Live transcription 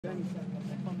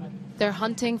They're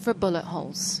hunting for bullet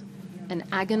holes, an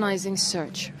agonizing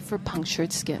search for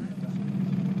punctured skin.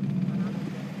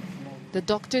 The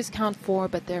doctors count 4,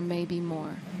 but there may be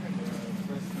more.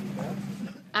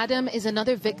 Adam is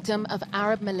another victim of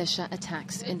Arab militia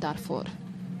attacks in Darfur.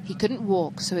 He couldn't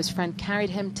walk, so his friend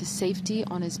carried him to safety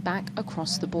on his back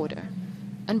across the border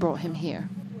and brought him here.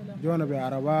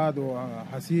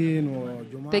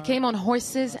 They came on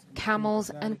horses, camels,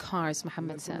 and cars,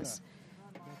 Mohammed says.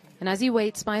 And as he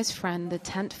waits by his friend, the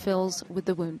tent fills with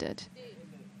the wounded.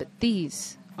 But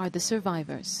these are the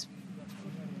survivors.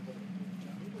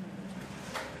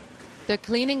 They're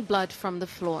cleaning blood from the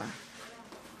floor.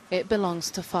 It belongs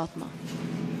to Fatma.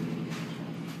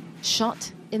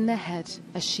 Shot in the head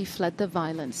as she fled the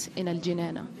violence in Al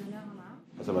Jinana.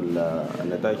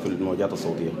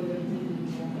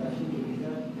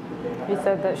 He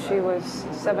said that she was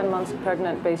 7 months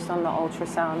pregnant based on the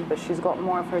ultrasound, but she's got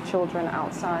more of her children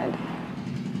outside.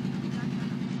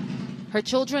 Her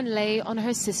children lay on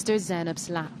her sister Zainab's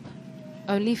lap,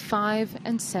 only 5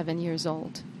 and 7 years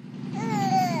old.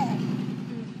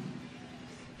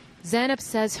 Zainab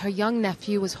says her young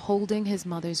nephew was holding his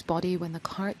mother's body when the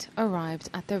cart arrived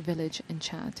at their village in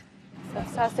Chad.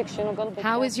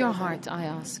 How is your heart, I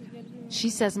ask. She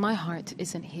says my heart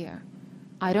isn't here.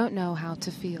 I don't know how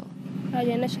to feel.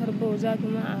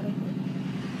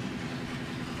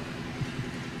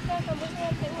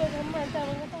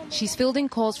 She's fielding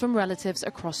calls from relatives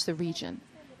across the region,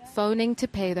 phoning to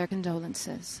pay their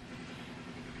condolences.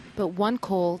 But one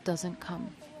call doesn't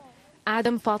come.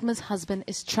 Adam, Fatma's husband,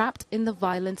 is trapped in the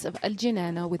violence of Al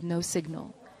Jinana with no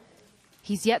signal.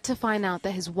 He's yet to find out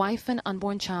that his wife and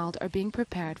unborn child are being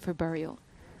prepared for burial.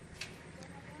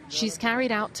 She's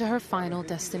carried out to her final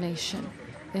destination,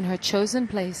 in her chosen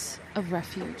place of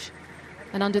refuge.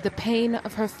 And under the pain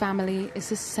of her family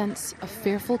is a sense of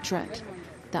fearful dread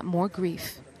that more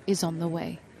grief is on the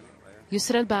way.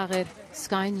 Yousra Elbagir,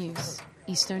 Sky News,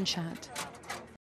 Eastern Chad.